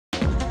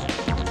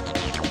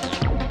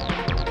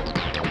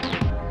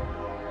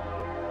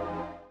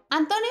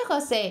Antonio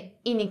José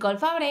y Nicole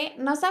Favre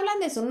nos hablan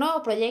de su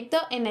nuevo proyecto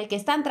en el que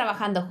están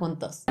trabajando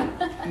juntos.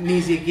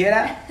 Ni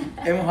siquiera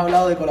hemos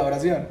hablado de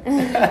colaboración.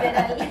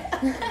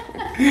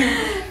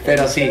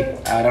 Pero sí,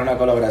 habrá una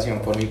colaboración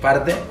por mi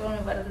parte. Por mi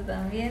parte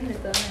también, de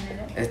todas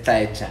maneras.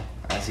 Está hecha,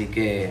 así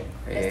que...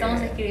 La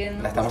estamos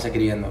escribiendo. La estamos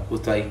escribiendo,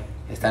 justo ahí.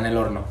 Está en el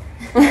horno.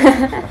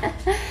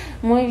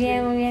 Muy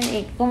bien, muy bien.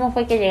 ¿Y cómo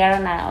fue que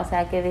llegaron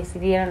que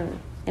decidieron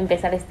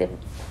empezar este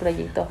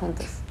proyecto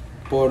juntos?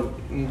 Por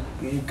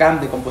un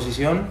camp de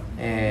composición,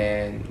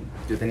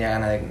 yo tenía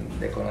ganas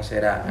de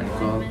conocer a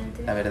Nicole.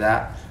 La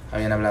verdad,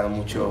 habían hablado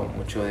mucho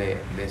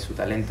de su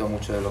talento,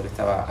 mucho de lo que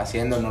estaba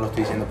haciendo. No lo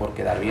estoy diciendo por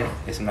quedar bien,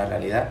 es una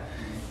realidad.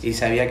 Y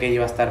sabía que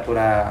iba a estar por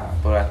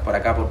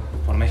acá,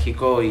 por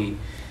México, y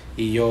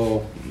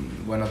yo,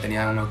 bueno,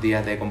 tenía unos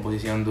días de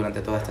composición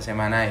durante toda esta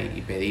semana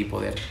y pedí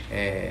poder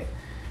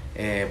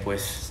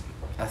pues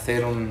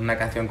hacer una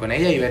canción con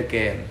ella y ver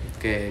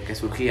qué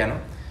surgía,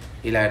 ¿no?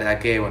 Y la verdad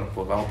que, bueno,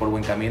 pues vamos por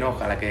buen camino.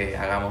 Ojalá que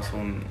hagamos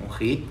un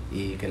hit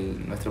y que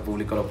nuestro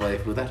público lo pueda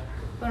disfrutar.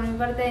 Por mi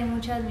parte hay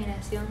mucha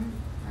admiración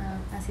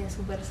hacia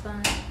su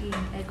persona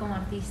y él como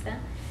artista.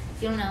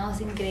 Tiene una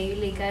voz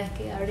increíble y cada vez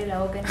que abre la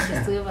boca en el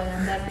estudio para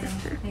cantar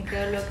me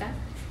quedo loca.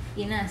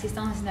 Y nada, sí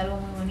estamos haciendo algo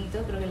muy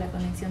bonito. Creo que la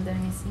conexión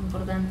también es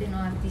importante, no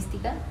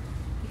artística.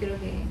 Y creo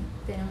que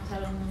tenemos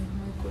algo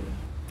muy cool.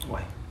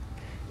 Guay.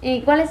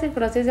 ¿Y cuál es el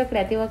proceso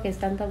creativo que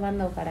están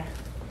tomando para...?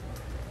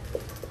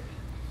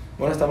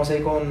 Bueno, estamos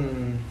ahí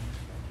con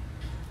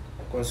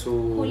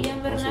su...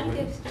 Julián Bernal,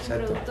 que es un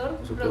exacto,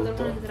 productor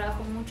con el que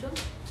trabajo mucho.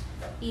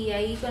 Y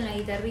ahí con la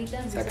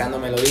guitarrita... sacando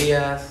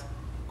melodías,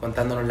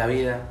 contándonos la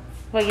vida.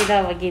 Poquito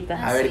a poquito.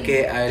 A ver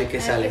qué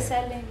sale. Qué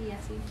sale y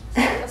así.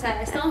 Sí, o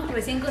sea, estamos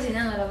recién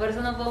cocinando, por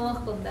eso no podemos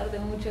contarte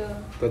mucho.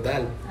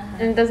 Total.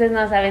 Ajá. Entonces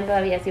no saben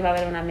todavía si va a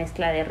haber una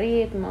mezcla de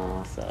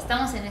ritmos o...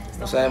 Estamos en esto.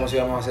 No sabemos si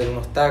vamos a hacer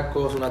unos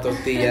tacos, una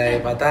tortilla de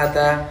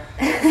patata,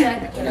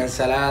 una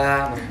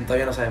ensalada,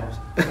 todavía no sabemos.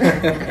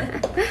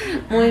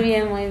 Muy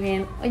bien, muy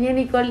bien. Oye,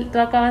 Nicole, tú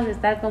acabas de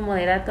estar como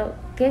moderato.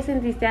 ¿Qué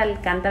sentiste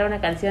al cantar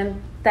una canción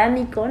tan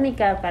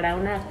icónica para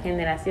una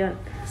generación?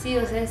 Sí,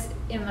 o sea,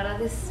 en verdad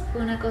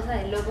fue una cosa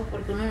de locos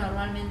porque uno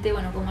normalmente,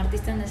 bueno, como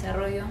artista en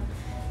desarrollo,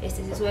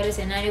 se sube al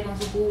escenario con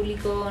su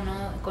público,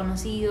 ¿no?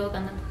 Conocido,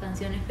 cantando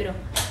canciones, pero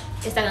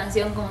esta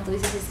canción, como tú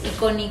dices, es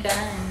icónica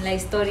en la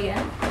historia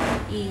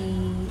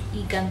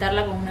y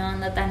cantarla con una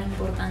banda tan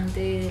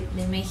importante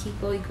de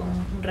México y con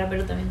un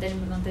rapero también tan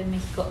importante de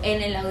México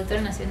en el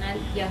Auditorio Nacional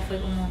ya fue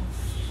como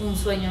un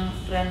sueño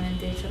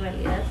realmente hecho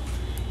realidad.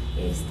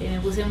 Me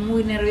puse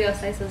muy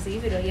nerviosa, eso sí,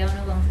 pero ya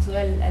uno cuando se sube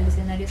al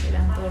escenario se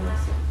dan todos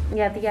los...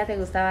 ¿Y a ti ya te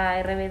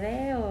gustaba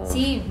RBD o...?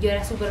 Sí, yo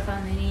era súper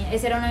fan de niña.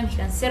 Esa era una de mis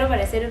canciones, cero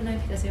para cero, una de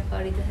mis canciones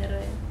favoritas de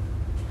RBD.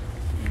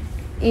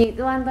 Y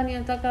tú,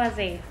 Antonio, tú acabas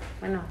de,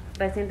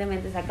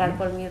 recientemente sacar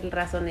Por Mil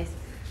Razones.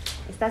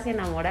 ¿Estás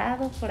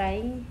enamorado por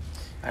ahí?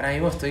 Ahora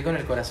mismo estoy con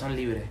el corazón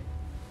libre.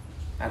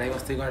 Ahora mismo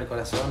estoy con el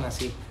corazón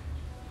así.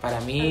 Para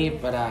mí,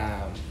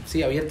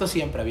 sí, abierto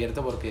siempre,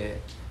 abierto porque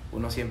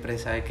uno siempre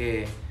sabe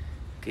que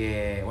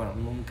bueno,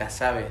 nunca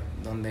sabe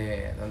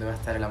dónde va a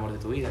estar el amor de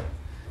tu vida.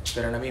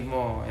 Pero ahora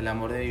mismo el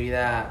amor de mi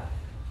vida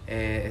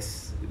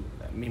es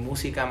mi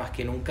música más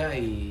que nunca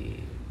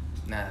y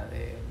nada,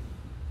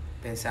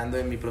 pensando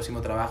en mi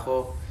próximo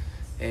trabajo,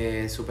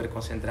 súper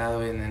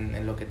concentrado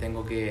en lo que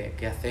tengo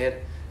que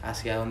hacer,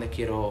 hacia dónde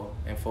quiero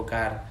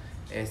enfocar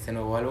este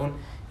nuevo álbum.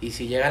 Y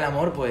si llega el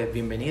amor, pues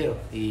bienvenido.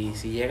 Y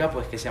si llega,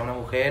 pues que sea una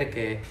mujer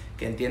que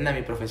entienda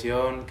mi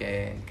profesión,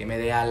 que me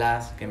dé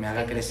alas, que me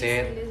haga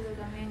crecer.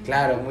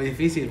 Claro, es muy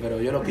difícil,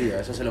 pero yo lo pido.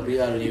 Eso se lo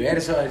pido al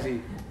universo, a ver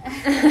si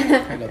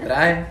me lo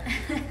trae.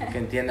 Que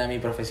entienda mi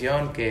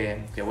profesión, que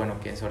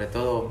sobre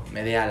todo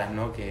me dé alas,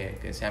 ¿no?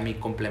 Que sea mi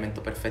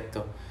complemento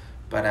perfecto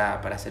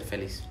para ser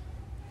feliz.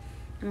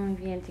 Muy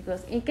bien,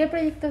 chicos. ¿Y qué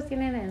proyectos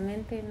tienen en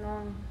mente?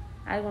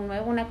 ¿Algo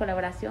nuevo, una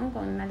colaboración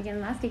con alguien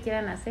más que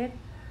quieran hacer?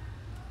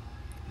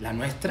 La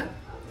nuestra.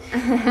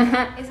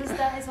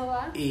 Eso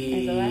va.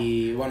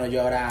 Y bueno,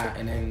 yo ahora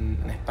en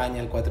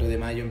España el 4 de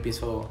mayo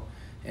empiezo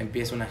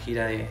una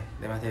gira de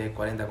más de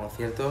 40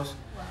 conciertos.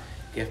 Wow.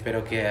 Que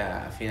espero que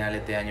a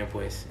finales de año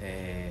pues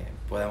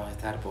podamos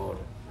estar por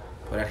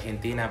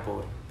Argentina,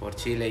 por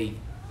Chile y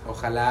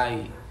ojalá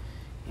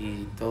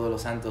y todos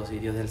los santos y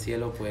Dios del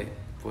cielo pues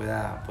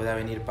pueda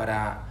venir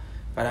para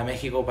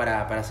México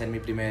para hacer mi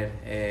primer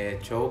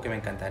show, que me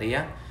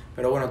encantaría.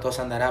 Pero bueno, todo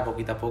se andará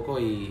poquito a poco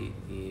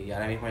y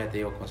ahora mismo ya te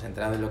digo,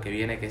 concentrado en lo que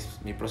viene, que es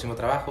mi próximo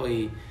trabajo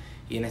y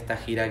en esta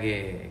gira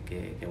que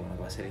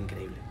va a ser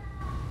increíble.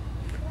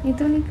 ¿Y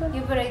tú, Nicole?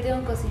 Yo por ahí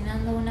tengo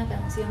cocinando una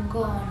canción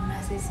con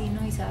Asesino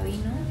y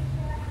Sabino,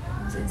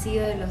 un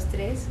sencillo de los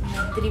tres,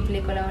 una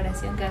triple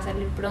colaboración que va a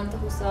salir pronto.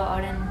 Justo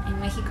ahora en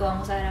México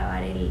vamos a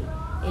grabar el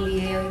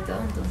video y todo,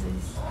 entonces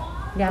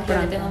ya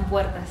pronto. Lo tengo en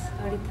puertas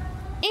ahorita.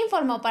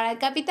 Informó para el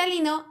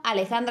Capitalino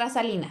Alejandra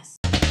Salinas.